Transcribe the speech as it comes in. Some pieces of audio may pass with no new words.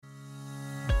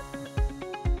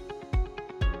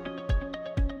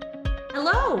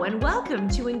Hello, and welcome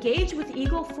to Engage with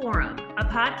Eagle Forum, a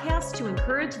podcast to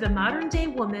encourage the modern day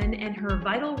woman and her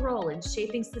vital role in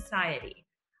shaping society.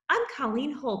 I'm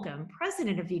Colleen Holcomb,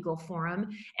 president of Eagle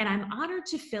Forum, and I'm honored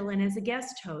to fill in as a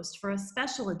guest host for a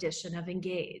special edition of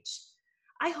Engage.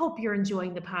 I hope you're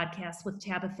enjoying the podcast with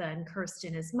Tabitha and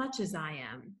Kirsten as much as I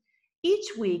am.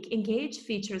 Each week, Engage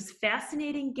features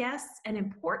fascinating guests and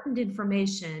important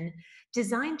information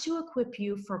designed to equip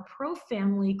you for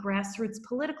pro-family grassroots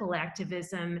political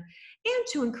activism and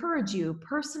to encourage you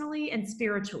personally and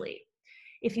spiritually.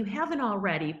 If you haven't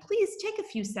already, please take a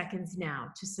few seconds now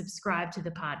to subscribe to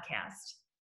the podcast.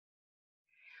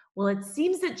 Well, it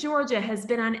seems that Georgia has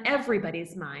been on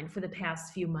everybody's mind for the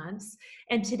past few months,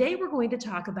 and today we're going to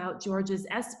talk about Georgia's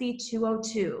SB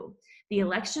 202, the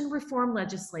election reform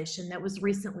legislation that was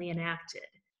recently enacted.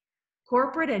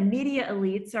 Corporate and media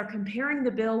elites are comparing the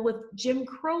bill with Jim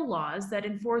Crow laws that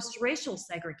enforced racial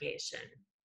segregation.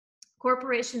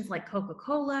 Corporations like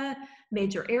Coca-Cola,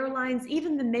 major airlines,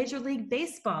 even the Major League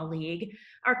Baseball League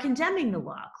are condemning the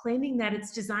law, claiming that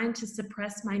it's designed to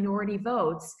suppress minority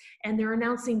votes, and they're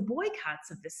announcing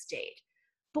boycotts of the state.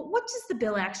 But what does the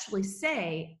bill actually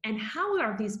say, and how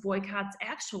are these boycotts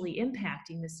actually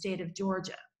impacting the state of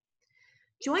Georgia?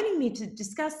 Joining me to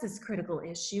discuss this critical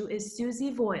issue is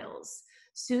Susie Voiles.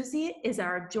 Susie is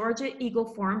our Georgia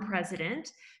Eagle Forum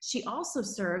president. She also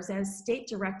serves as state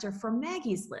director for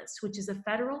Maggie's List, which is a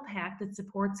federal PAC that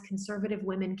supports conservative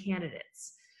women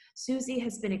candidates. Susie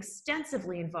has been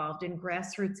extensively involved in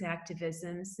grassroots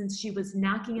activism since she was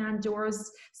knocking on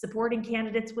doors supporting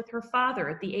candidates with her father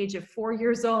at the age of 4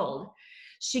 years old.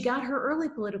 She got her early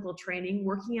political training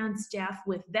working on staff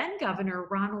with then Governor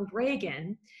Ronald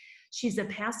Reagan. She's a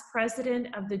past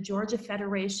president of the Georgia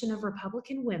Federation of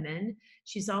Republican Women.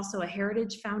 She's also a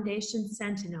Heritage Foundation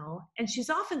Sentinel, and she's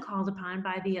often called upon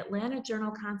by the Atlanta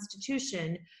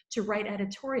Journal-Constitution to write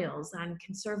editorials on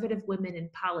conservative women in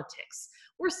politics.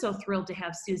 We're so thrilled to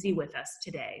have Susie with us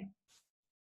today.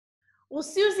 Well,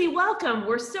 Susie, welcome.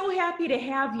 We're so happy to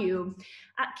have you.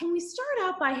 Can we start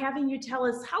out by having you tell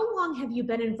us, how long have you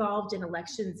been involved in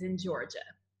elections in Georgia?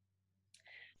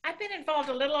 I've been involved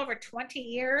a little over 20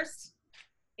 years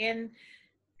in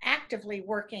actively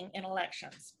working in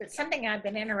elections. It's something I've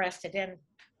been interested in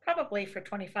probably for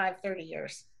 25, 30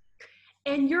 years.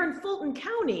 And you're in Fulton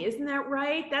County, isn't that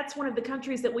right? That's one of the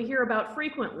countries that we hear about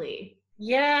frequently.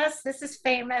 Yes, this is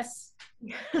famous.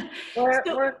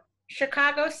 We're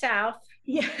Chicago South.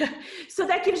 Yeah, so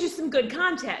that gives you some good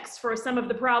context for some of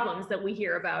the problems that we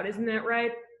hear about, isn't that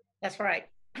right? That's right.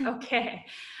 Okay.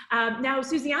 Now,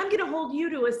 Susie, I'm going to hold you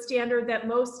to a standard that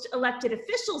most elected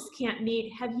officials can't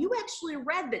meet. Have you actually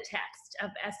read the text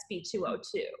of SB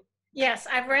 202? Yes,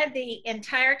 I've read the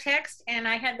entire text, and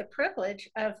I had the privilege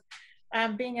of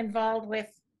being involved with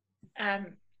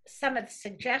some of the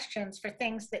suggestions for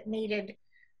things that needed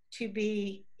to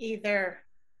be either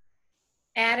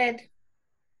added,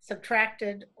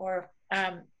 subtracted, or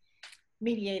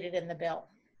mediated in the bill.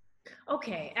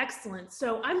 Okay, excellent.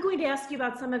 So I'm going to ask you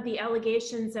about some of the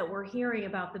allegations that we're hearing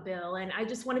about the bill, and I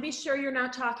just want to be sure you're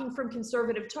not talking from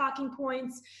conservative talking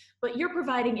points, but you're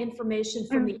providing information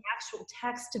from the actual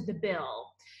text of the bill.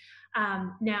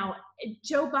 Now,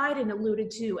 Joe Biden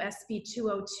alluded to SB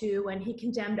 202, and he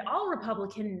condemned all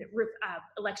Republican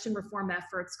election reform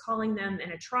efforts, calling them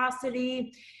an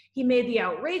atrocity. He made the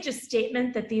outrageous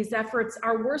statement that these efforts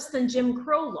are worse than Jim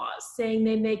Crow laws, saying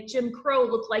they make Jim Crow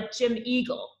look like Jim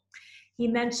Eagle. He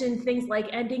mentioned things like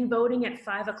ending voting at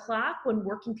 5 o'clock when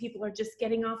working people are just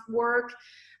getting off work,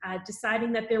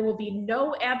 deciding that there will be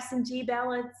no absentee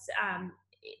ballots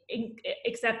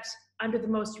except under the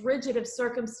most rigid of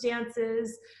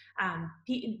circumstances,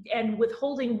 and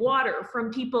withholding water from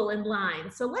people in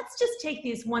line. So let's just take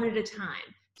these one at a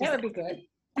time. That would be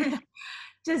good.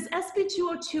 Does SB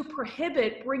 202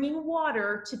 prohibit bringing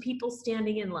water to people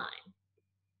standing in line?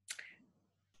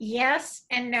 Yes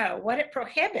and no. What it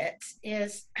prohibits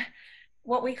is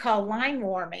what we call line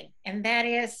warming, and that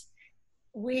is,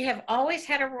 we have always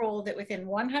had a rule that within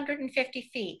 150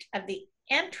 feet of the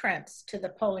entrance to the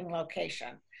polling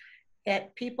location,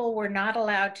 that people were not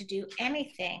allowed to do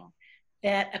anything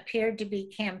that appeared to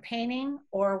be campaigning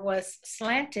or was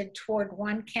slanted toward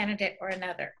one candidate or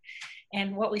another.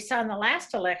 And what we saw in the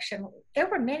last election, there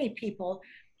were many people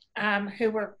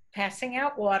who were passing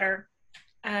out water.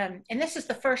 And this is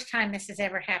the first time this has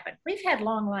ever happened. We've had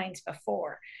long lines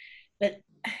before, but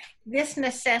this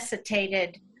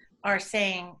necessitated our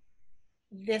saying,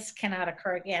 this cannot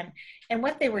occur again. And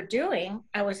what they were doing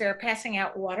was they were passing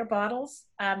out water bottles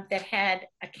that had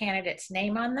a candidate's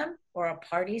name on them or a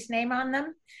party's name on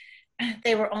them.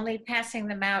 They were only passing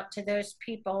them out to those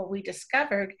people we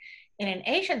discovered in an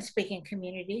Asian-speaking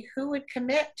community who would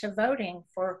commit to voting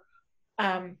for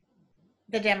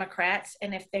the Democrats,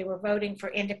 and if they were voting for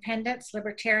independents,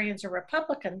 libertarians, or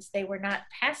Republicans, they were not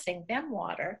passing them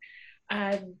water.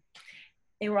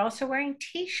 They were also wearing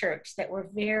T-shirts that were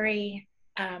very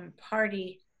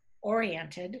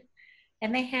party-oriented,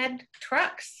 and they had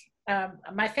trucks.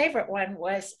 My favorite one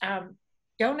was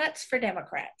Donuts for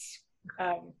Democrats,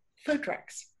 food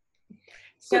trucks.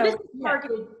 So this is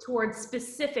targeted towards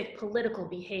specific political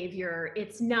behavior.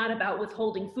 It's not about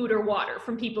withholding food or water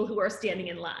from people who are standing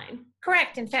in line.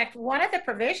 Correct. In fact, one of the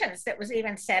provisions that was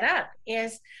even set up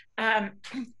is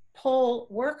poll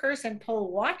workers and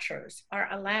poll watchers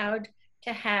are allowed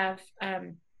to have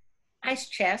ice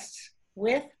chests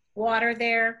with water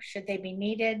there should they be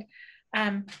needed.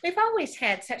 We've always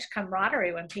had such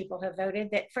camaraderie when people have voted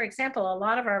that, for example, a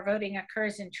lot of our voting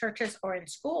occurs in churches or in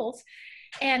schools,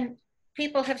 and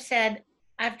people have said,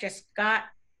 I've just got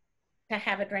to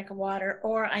have a drink of water,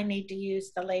 or I need to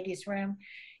use the ladies' room.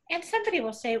 And somebody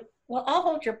will say, well, I'll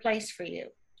hold your place for you.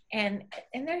 And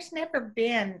there's never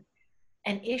been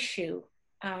an issue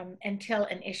until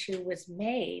an issue was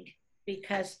made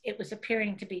because it was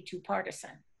appearing to be too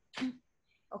partisan.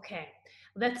 Okay,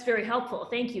 well, that's very helpful.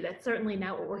 Thank you. That's certainly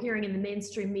not what we're hearing in the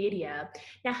mainstream media.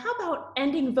 Now, how about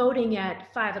ending voting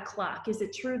at 5 o'clock? Is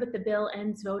it true that the bill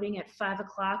ends voting at 5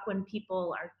 o'clock when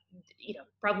people are,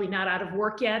 probably not out of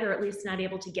work yet, or at least not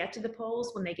able to get to the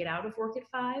polls when they get out of work at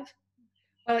 5?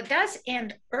 Well, it does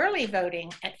end early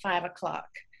voting at 5 o'clock,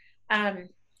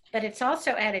 but it's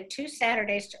also added 2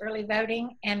 Saturdays to early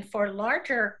voting, and for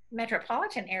larger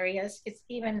metropolitan areas, it's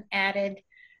even added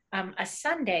a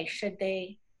Sunday should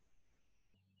they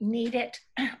need it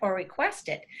or request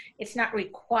it. It's not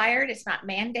required, it's not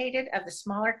mandated of the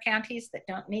smaller counties that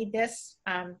don't need this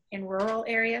in rural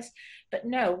areas, but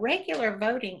no, regular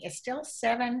voting is still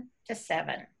 7 to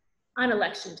 7. On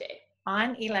election day.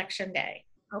 On election day.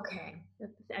 Okay,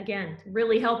 again,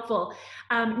 really helpful.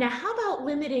 Now, how about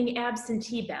limiting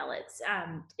absentee ballots?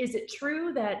 Is it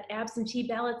true that absentee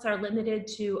ballots are limited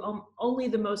to only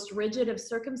the most rigid of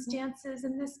circumstances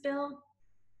in this bill?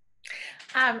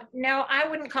 No, I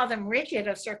wouldn't call them rigid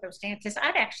of circumstances.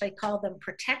 I'd actually call them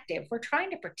protective. We're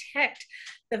trying to protect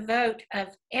the vote of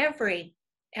every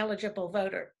eligible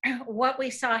voter. What we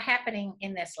saw happening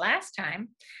in this last time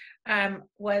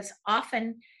was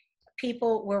often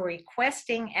people were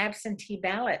requesting absentee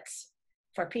ballots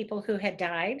for people who had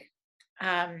died.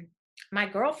 My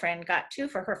girlfriend got 2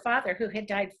 for her father who had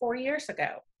died 4 years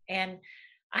ago. And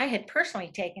I had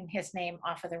personally taken his name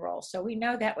off of the roll, so we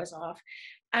know that was off.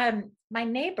 My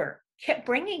neighbor kept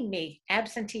bringing me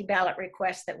absentee ballot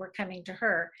requests that were coming to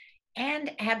her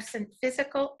and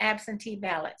physical absentee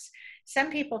ballots. Some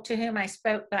people to whom I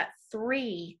spoke got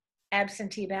 3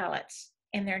 absentee ballots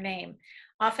in their name.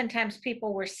 Oftentimes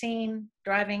people were seen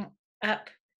driving up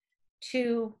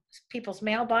to people's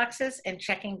mailboxes and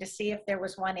checking to see if there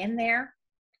was one in there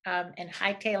and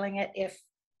hightailing it if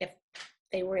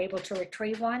they were able to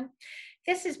retrieve one.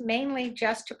 This is mainly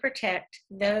just to protect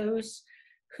those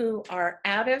who are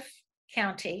out of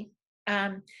county.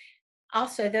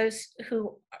 Also those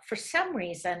who, for some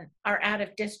reason, are out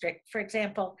of district. For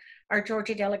example, our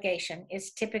Georgia delegation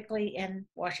is typically in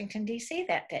Washington, D.C.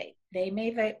 that day. They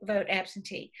may vote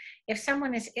absentee. If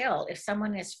someone is ill, if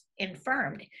someone is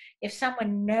infirmed, if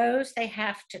someone knows they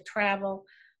have to travel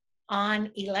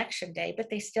on election day, but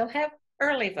they still have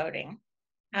early voting,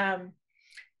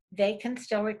 they can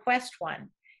still request one.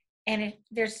 And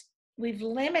we've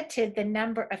limited the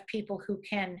number of people who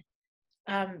can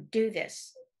do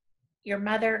this. Your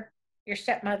mother, your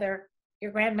stepmother,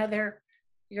 your grandmother,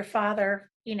 your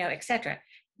father, etc.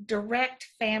 Direct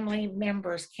family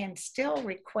members can still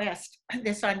request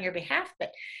this on your behalf,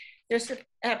 but there's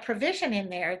a provision in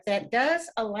there that does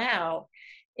allow,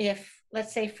 if,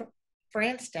 let's say, for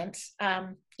instance,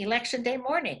 election day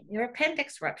morning, your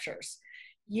appendix ruptures,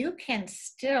 you can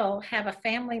still have a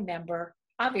family member.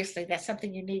 Obviously, that's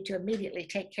something you need to immediately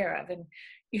take care of, and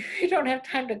you don't have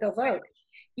time to go vote.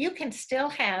 You can still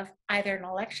have either an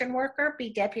election worker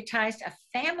be deputized, a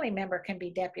family member can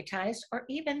be deputized, or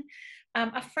even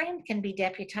a friend can be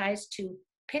deputized to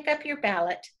pick up your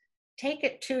ballot, take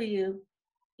it to you.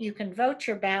 You can vote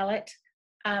your ballot,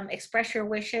 express your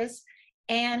wishes,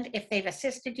 and if they've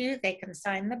assisted you, they can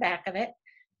sign the back of it.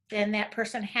 Then that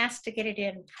person has to get it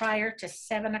in prior to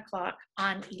 7 o'clock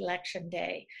on election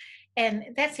day. And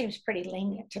that seems pretty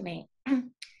lenient to me.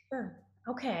 Sure.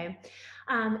 Okay.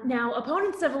 Now,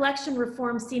 opponents of election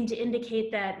reform seem to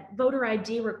indicate that voter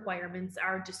ID requirements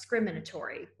are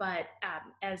discriminatory, but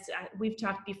as we've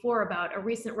talked before about, a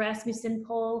recent Rasmussen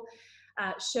poll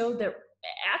showed that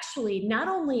actually, not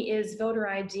only is voter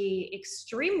ID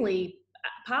extremely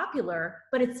popular,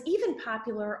 but it's even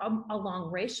popular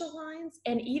along racial lines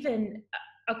and even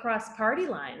across party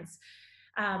lines.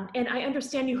 And I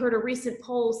understand you heard a recent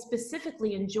poll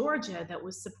specifically in Georgia that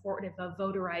was supportive of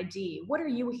voter ID. What are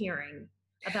you hearing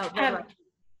about voter ID?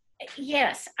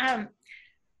 Yes,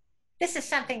 this is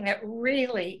something that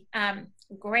really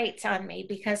grates on me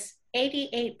because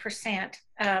 88%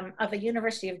 of a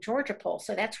University of Georgia poll,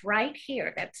 so that's right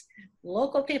here, that's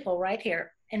local people right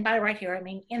here, and by right here, I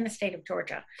mean in the state of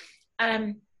Georgia,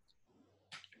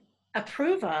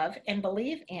 approve of and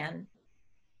believe in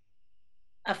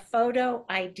a photo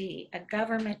ID, a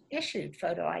government issued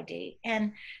photo ID.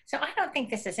 And so I don't think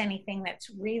this is anything that's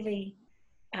really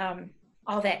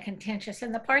all that contentious.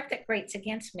 And the part that grates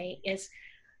against me is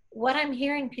what I'm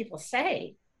hearing people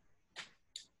say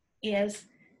is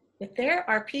that there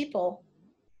are people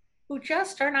who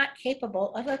just are not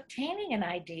capable of obtaining an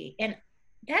ID. And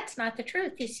that's not the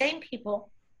truth. These same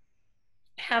people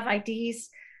have IDs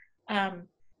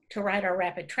to ride our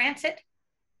rapid transit,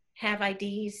 have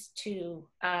IDs to,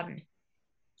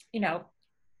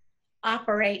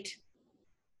 operate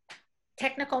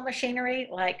technical machinery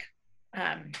like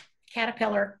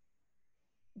Caterpillar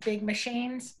big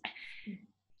machines.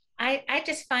 I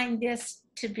just find this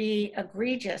to be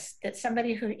egregious that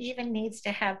somebody who even needs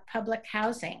to have public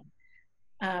housing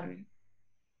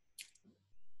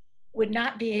would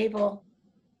not be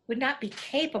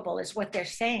capable, is what they're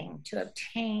saying, to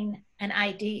obtain an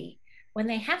ID when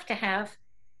they have to have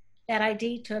that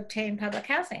ID to obtain public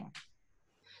housing.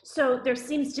 So there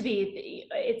seems to be,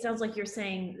 it sounds like you're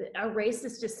saying, a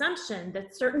racist assumption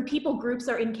that certain people groups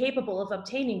are incapable of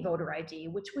obtaining voter ID,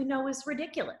 which we know is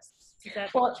ridiculous.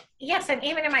 Well, yes, and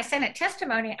even in my Senate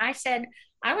testimony, I said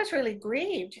I was really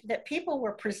grieved that people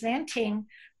were presenting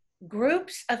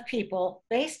groups of people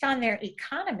based on their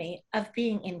economy of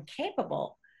being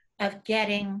incapable of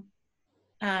getting,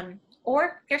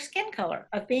 or their skin color,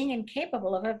 of being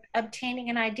incapable of obtaining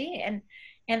an ID. And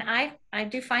I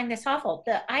do find this awful.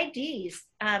 The IDs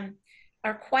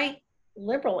are quite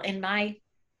liberal in my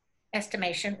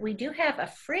estimation. We do have a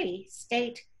free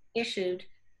state issued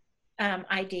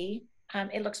ID.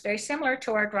 It looks very similar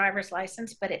to our driver's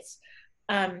license, but it's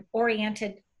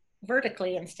oriented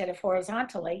vertically instead of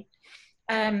horizontally.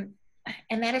 And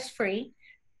that is free.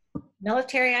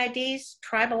 Military IDs,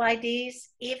 tribal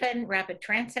IDs, even rapid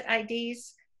transit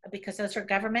IDs, because those are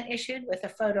government issued with a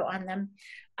photo on them.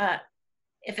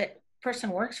 If a person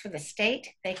works for the state,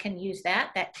 they can use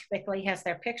that. That typically has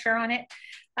their picture on it.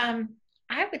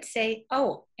 I would say,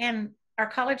 and our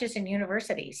colleges and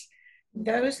universities,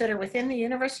 those that are within the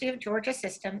University of Georgia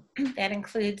system, that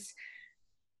includes,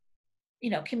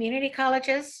 community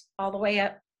colleges all the way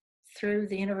up through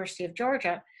the University of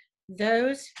Georgia,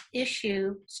 those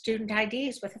issue student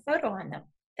IDs with a photo on them.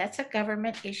 That's a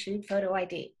government issued photo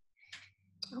ID.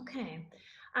 Okay.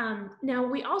 Now,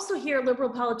 we also hear liberal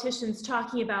politicians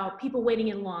talking about people waiting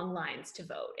in long lines to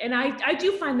vote. And I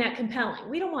do find that compelling.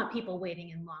 We don't want people waiting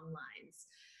in long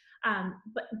lines.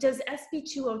 But does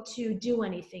SB 202 do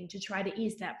anything to try to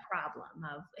ease that problem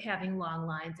of having long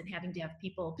lines and having to have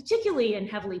people, particularly in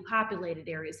heavily populated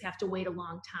areas, have to wait a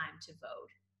long time to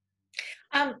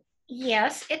vote?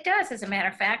 Yes, it does, as a matter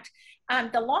of fact.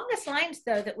 The longest lines,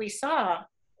 though, that we saw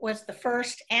was the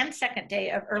first and second day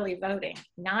of early voting,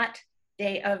 not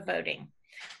day of voting.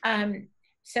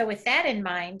 So with that in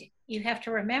mind, you have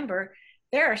to remember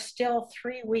there are still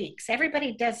 3 weeks.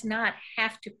 Everybody does not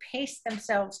have to pace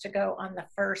themselves to go on the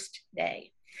first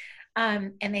day.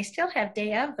 And they still have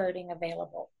day of voting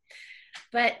available.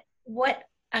 But what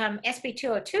SB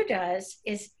 202 does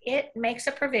is it makes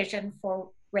a provision for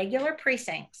regular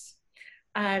precincts.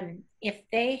 If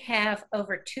they have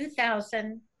over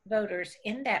 2,000 voters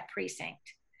in that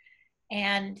precinct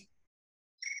and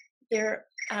they're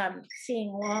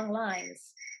seeing long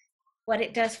lines, what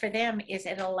it does for them is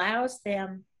it allows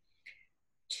them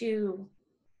to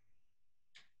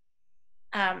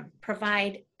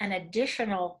provide an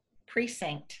additional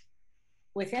precinct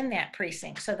within that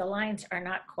precinct, so the lines are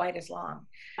not quite as long.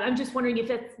 I'm just wondering if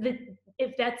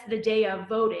that's the day of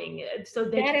voting. So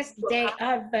that is the day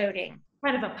of voting.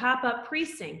 Kind of a pop-up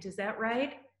precinct, is that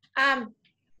right?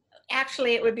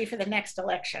 Actually, it would be for the next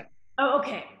election. Oh,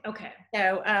 okay.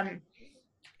 So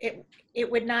it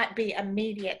would not be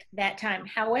immediate that time.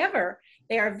 However,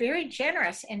 they are very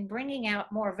generous in bringing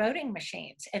out more voting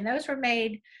machines, and those were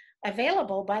made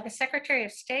available by the Secretary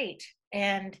of State.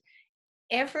 And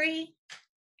every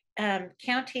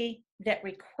county that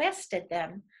requested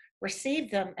them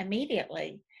received them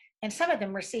immediately, and some of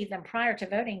them received them prior to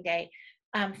voting day.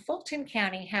 Fulton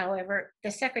County, however,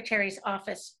 the secretary's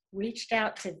office reached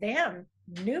out to them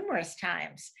numerous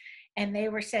times, and they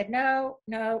were said, no,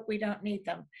 we don't need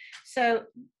them. So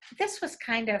this was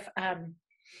kind of,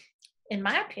 in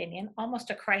my opinion, almost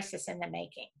a crisis in the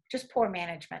making, just poor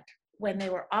management when they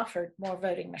were offered more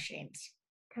voting machines.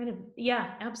 Kind of,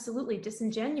 yeah, absolutely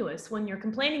disingenuous when you're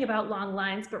complaining about long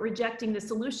lines, but rejecting the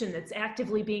solution that's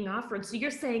actively being offered. So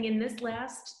you're saying in this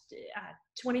last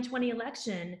 2020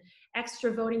 election,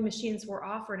 extra voting machines were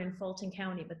offered in Fulton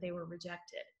County, but they were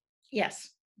rejected. Yes.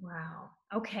 Wow.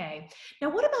 Okay. Now,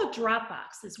 what about drop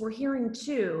boxes? We're hearing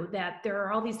too that there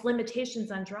are all these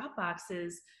limitations on drop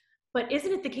boxes, but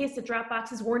isn't it the case that drop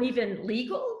boxes weren't even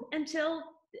legal until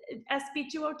SB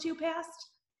 202 passed?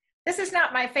 This is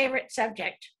not my favorite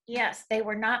subject. Yes, they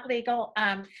were not legal.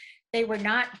 They were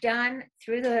not done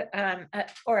through the,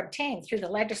 or obtained through the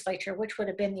legislature, which would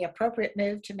have been the appropriate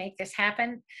move to make this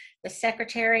happen. The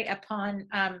secretary, upon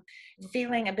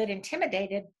feeling a bit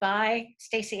intimidated by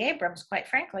Stacey Abrams, quite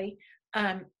frankly,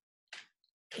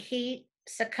 he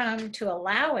succumbed to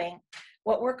allowing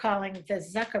what we're calling the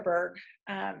Zuckerberg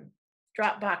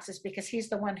drop boxes, because he's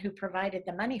the one who provided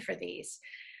the money for these.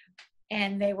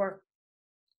 And they were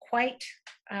quite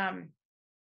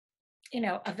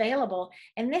available.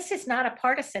 And this is not a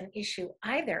partisan issue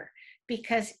either,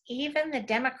 because even the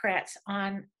Democrats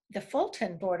on the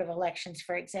Fulton Board of Elections,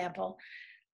 for example,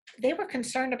 they were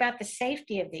concerned about the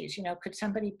safety of these. Could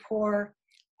somebody pour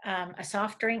a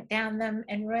soft drink down them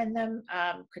and ruin them?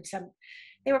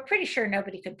 They were pretty sure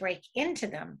nobody could break into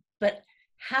them, but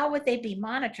how would they be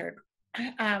monitored?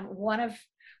 One of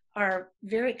our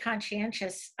very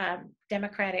conscientious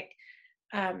Democratic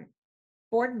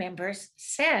board members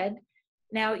said,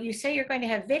 now you say you're going to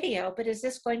have video, but is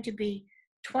this going to be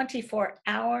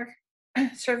 24-hour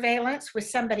surveillance with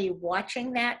somebody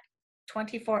watching that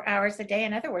 24 hours a day?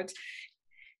 In other words,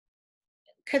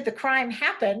 could the crime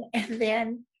happen and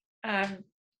then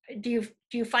do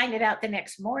you find it out the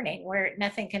next morning where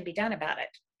nothing can be done about it?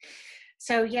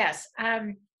 So yes,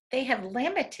 they have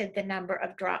limited the number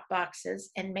of drop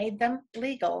boxes and made them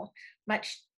legal,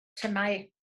 much to my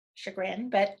chagrin,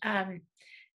 but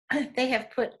they have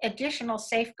put additional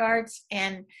safeguards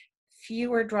and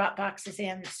fewer drop boxes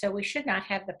in, so we should not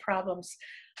have the problems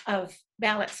of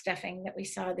ballot stuffing that we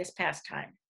saw this past time.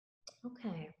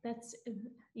 Okay,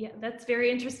 that's very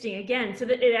interesting. Again, so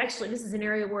that this is an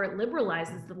area where it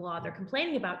liberalizes the law. They're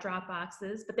complaining about drop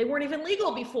boxes, but they weren't even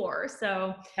legal before.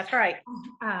 So that's right.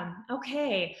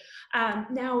 Okay.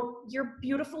 Now your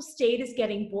beautiful state is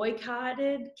getting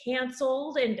boycotted,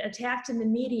 canceled, and attacked in the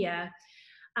media.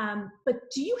 But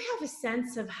do you have a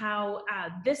sense of how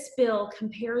this bill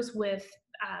compares with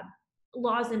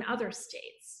laws in other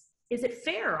states? Is it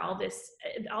fair, all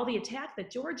the attack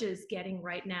that Georgia is getting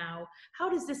right now? How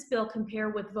does this bill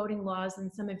compare with voting laws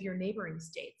in some of your neighboring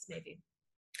states, maybe?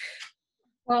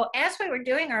 Well, as we were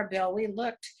doing our bill, we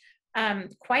looked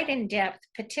quite in depth,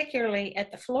 particularly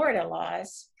at the Florida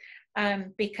laws,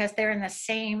 because they're in the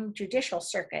same judicial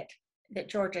circuit that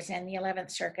Georgia's in, the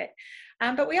 11th Circuit.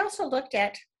 But we also looked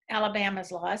at Alabama's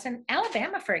laws, and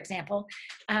Alabama, for example,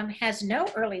 has no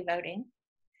early voting,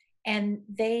 and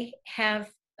they have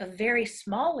a very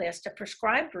small list of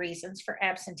prescribed reasons for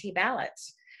absentee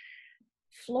ballots.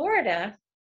 Florida,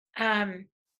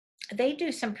 they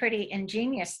do some pretty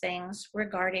ingenious things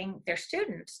regarding their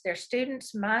students. Their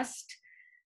students must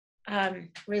they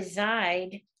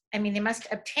must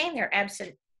obtain their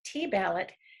absentee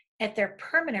ballot at their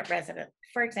permanent residence,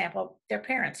 for example, their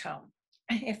parents' home,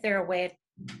 if they're away at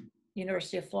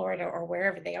University of Florida or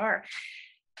wherever they are.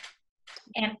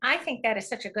 And I think that is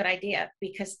such a good idea,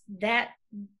 because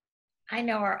I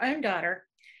know our own daughter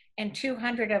and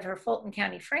 200 of her Fulton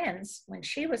County friends, when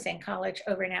she was in college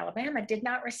over in Alabama, did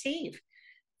not receive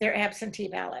their absentee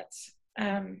ballots.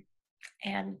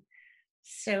 And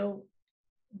so,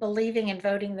 believing in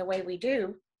voting the way we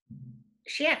do,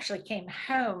 she actually came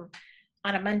home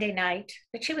on a Monday night,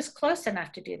 but she was close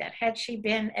enough to do that. Had she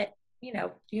been at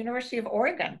University of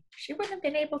Oregon, she wouldn't have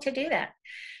been able to do that.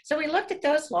 So we looked at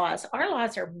those laws. Our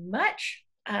laws are much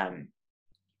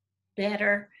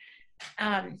better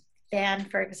than,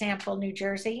 for example, New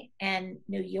Jersey and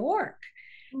New York.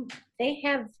 They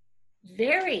have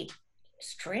very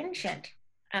stringent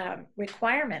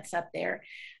requirements up there.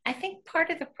 I think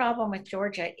part of the problem with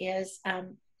Georgia is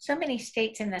so many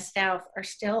states in the South are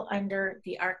still under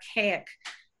the archaic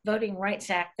Voting Rights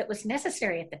Act that was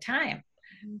necessary at the time.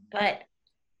 But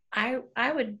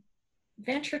I would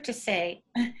venture to say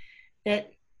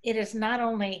that it is not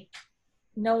only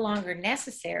no longer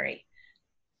necessary,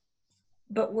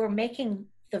 but we're making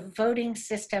the voting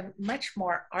system much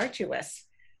more arduous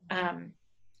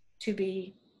to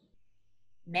be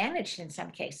managed in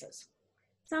some cases.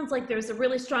 Sounds like there's a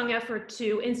really strong effort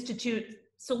to institute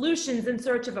solutions in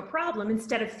search of a problem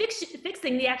instead of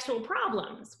fixing the actual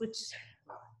problems, which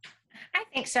I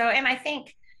think so. And I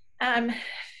think,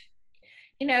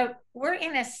 we're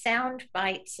in a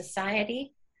soundbite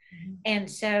society. Mm-hmm. And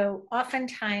so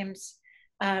oftentimes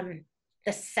the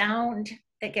sound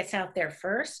that gets out there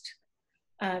first,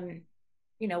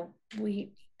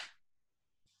 we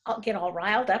get all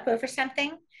riled up over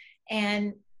something,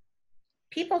 and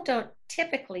people don't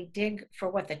typically dig for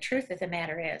what the truth of the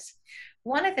matter is.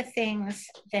 One of the things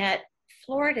that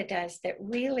Florida does that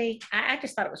really, I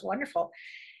just thought it was wonderful.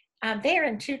 They are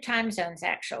in 2 time zones,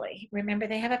 actually. Remember,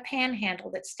 they have a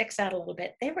panhandle that sticks out a little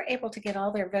bit. They were able to get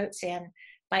all their votes in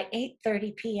by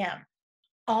 8:30 p.m.,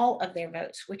 all of their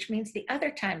votes, which means the other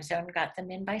time zone got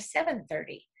them in by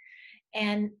 7:30.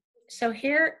 And so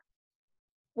here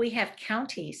we have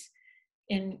counties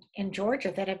in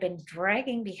Georgia that have been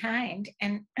dragging behind.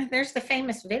 And there's the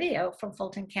famous video from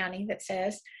Fulton County that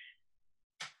says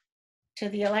to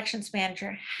the elections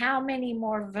manager, how many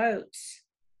more votes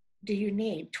do you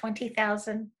need?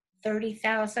 20,000,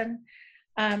 30,000?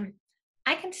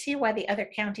 I can see why the other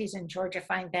counties in Georgia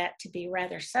find that to be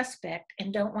rather suspect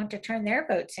and don't want to turn their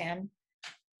votes in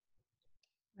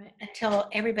until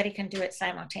everybody can do it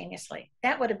simultaneously.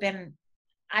 That would have been,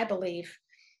 I believe,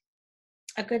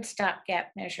 a good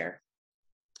stopgap measure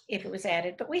if it was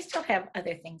added, but we still have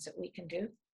other things that we can do.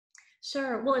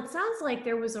 Sure. Well, it sounds like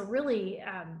there was a really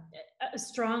a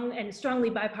strong and strongly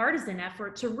bipartisan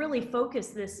effort to really focus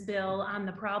this bill on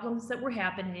the problems that were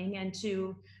happening and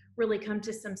to really come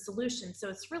to some solutions. So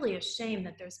it's really a shame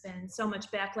that there's been so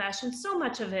much backlash, and so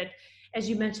much of it, as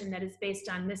you mentioned, that is based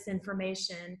on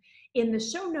misinformation. In the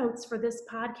show notes for this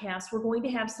podcast, we're going to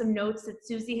have some notes that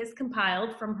Susie has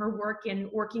compiled from her work in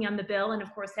working on the bill and,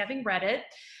 of course, having read it.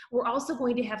 We're also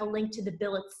going to have a link to the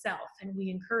bill itself, and we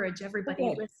encourage everybody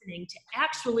listening to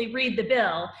actually read the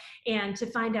bill and to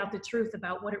find out the truth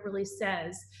about what it really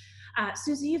says.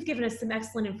 Susie, you've given us some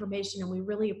excellent information, and we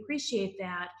really appreciate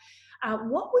that.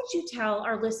 What would you tell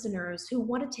our listeners who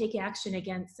want to take action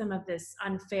against some of this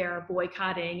unfair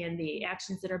boycotting and the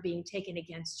actions that are being taken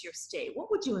against your state?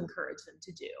 What would you encourage them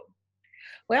to do?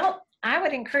 Well, I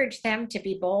would encourage them to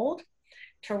be bold,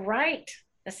 to write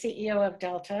the CEO of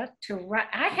Delta,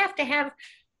 I have to have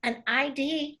an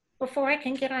ID before I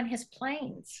can get on his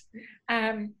planes,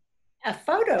 a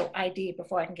photo ID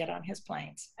before I can get on his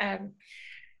planes,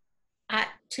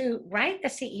 to write the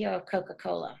CEO of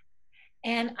Coca-Cola.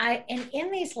 And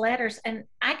in these letters, and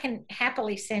I can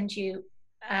happily send you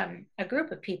a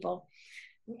group of people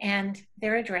and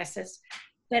their addresses,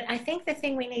 but I think the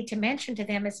thing we need to mention to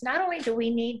them is not only do we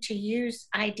need to use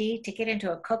ID to get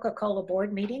into a Coca-Cola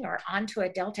board meeting or onto a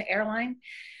Delta airline,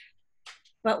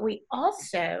 but we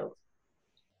also,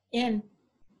 in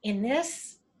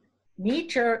this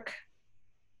knee-jerk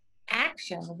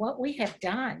action, what we have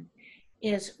done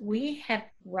is we have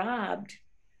robbed,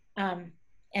 and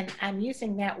I'm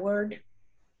using that word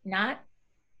not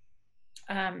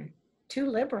too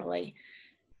liberally,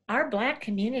 our Black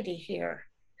community here,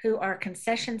 who are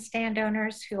concession stand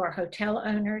owners, who are hotel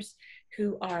owners,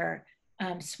 who are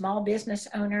small business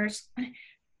owners,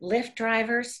 Lyft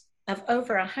drivers, of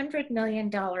over $100 million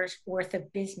worth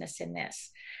of business in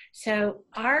this. So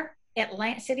our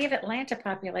city of Atlanta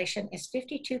population is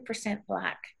 52%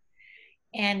 Black.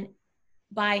 And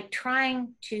by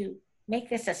trying to make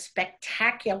this a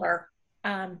spectacular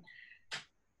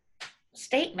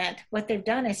statement, what they've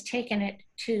done is taken it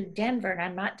to Denver, and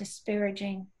I'm not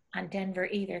disparaging on Denver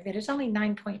either, that is only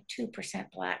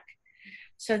 9.2% Black.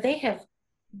 So they have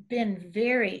been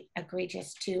very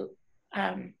egregious to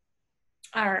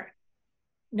our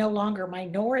no longer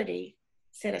minority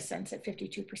citizens at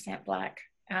 52% Black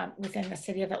within the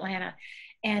city of Atlanta.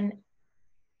 And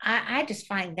I just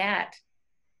find that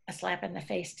a slap in the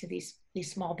face to these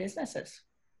small businesses.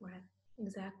 Right.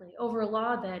 Exactly. Over a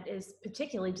law that is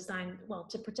particularly designed, well,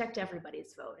 to protect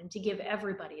everybody's vote and to give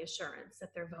everybody assurance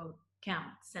that their vote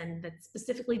counts, and that's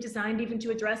specifically designed even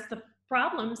to address the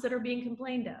problems that are being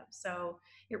complained of. So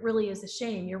it really is a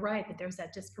shame. You're right that there's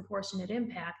that disproportionate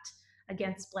impact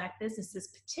against Black businesses,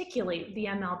 particularly the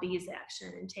MLB's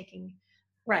action and taking.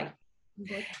 Right.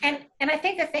 And I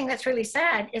think the thing that's really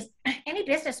sad is any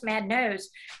businessman knows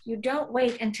you don't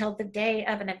wait until the day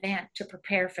of an event to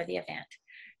prepare for the event.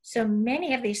 So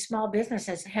many of these small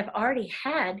businesses have already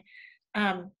had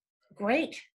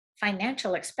great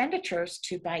financial expenditures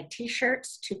to buy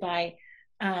T-shirts, to buy,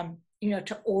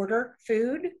 to order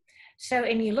food. So,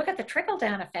 and you look at the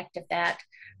trickle-down effect of that,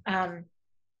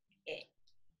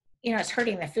 it's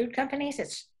hurting the food companies,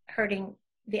 it's hurting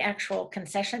the actual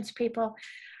concessions people.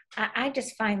 I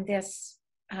just find this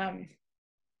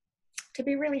to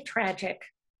be really tragic.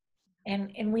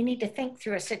 And we need to think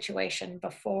through a situation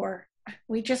before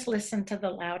we just listen to the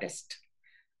loudest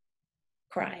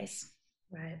cries.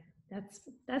 Right.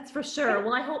 That's for sure.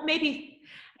 Well, I hope maybe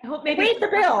Wait the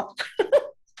bill.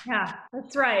 Yeah,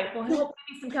 that's right. Well, I hope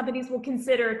maybe some companies will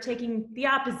consider taking the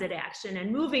opposite action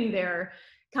and moving their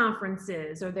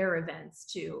conferences or their events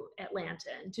to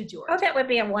Atlanta and to Georgia. Oh, that would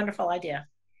be a wonderful idea.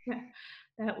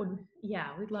 That would,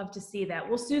 yeah, we'd love to see that.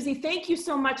 Well, Susie, thank you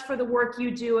so much for the work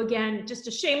you do. Again, just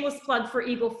a shameless plug for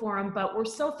Eagle Forum, but we're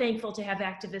so thankful to have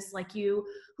activists like you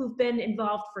who've been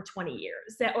involved for 20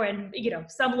 years,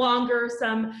 some longer,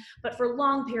 but for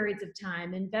long periods of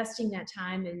time, investing that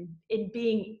time in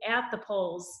being at the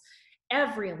polls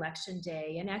every election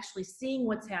day and actually seeing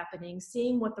what's happening,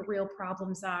 seeing what the real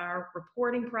problems are,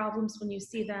 reporting problems when you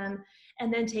see them,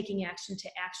 and then taking action to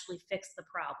actually fix the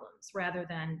problems rather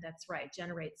than, that's right,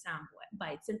 generate sound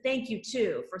bites. And thank you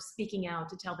too for speaking out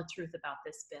to tell the truth about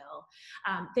this bill.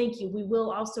 Thank you. We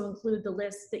will also include the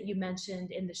list that you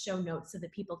mentioned in the show notes so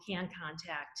that people can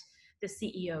contact the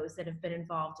CEOs that have been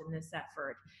involved in this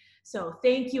effort. So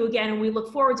thank you again, and we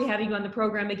look forward to having you on the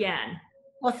program again.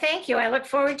 Well, thank you. I look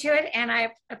forward to it, and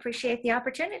I appreciate the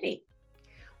opportunity.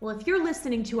 Well, if you're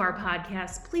listening to our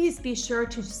podcast, please be sure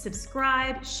to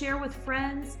subscribe, share with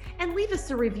friends, and leave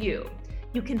us a review.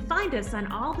 You can find us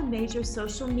on all the major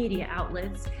social media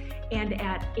outlets and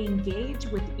at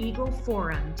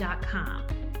engagewitheagleforum.com.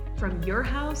 From your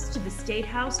house to the State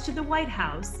House to the White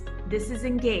House, this is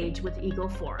Engage with Eagle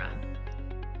Forum.